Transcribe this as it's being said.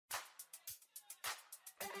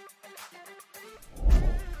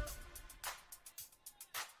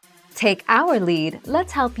Take our lead,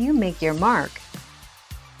 let's help you make your mark.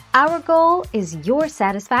 Our goal is your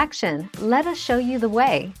satisfaction. Let us show you the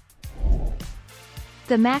way.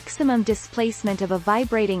 The maximum displacement of a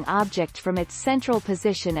vibrating object from its central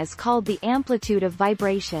position is called the amplitude of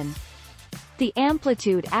vibration. The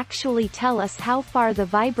amplitude actually tells us how far the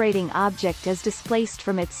vibrating object is displaced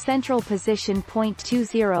from its central position.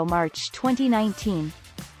 20 March 2019.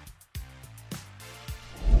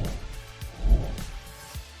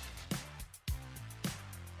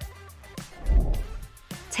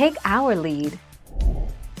 Take our lead.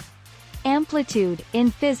 Amplitude, in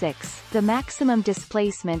physics, the maximum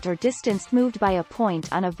displacement or distance moved by a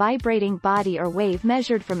point on a vibrating body or wave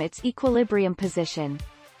measured from its equilibrium position.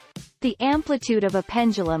 The amplitude of a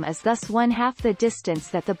pendulum is thus 1/2 the distance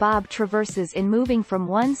that the bob traverses in moving from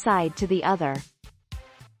one side to the other.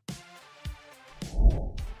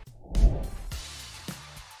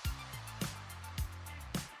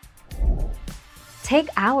 Take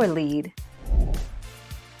our lead.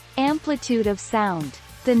 Amplitude of sound.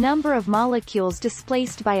 The number of molecules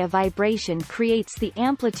displaced by a vibration creates the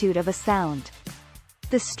amplitude of a sound.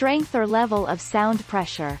 The strength or level of sound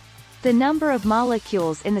pressure. The number of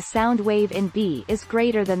molecules in the sound wave in B is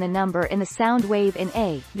greater than the number in the sound wave in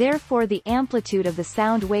A, therefore the amplitude of the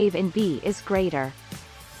sound wave in B is greater.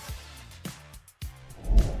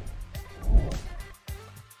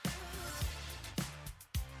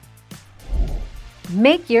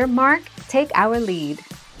 Make your mark, take our lead.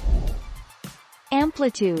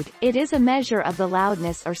 Amplitude, it is a measure of the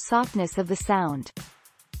loudness or softness of the sound.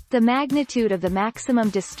 The magnitude of the maximum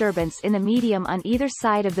disturbance in the medium on either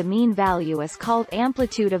side of the mean value is called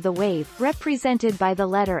amplitude of the wave, represented by the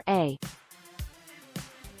letter A.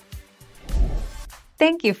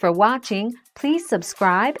 Thank you for watching. Please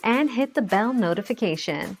subscribe and hit the bell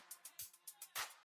notification.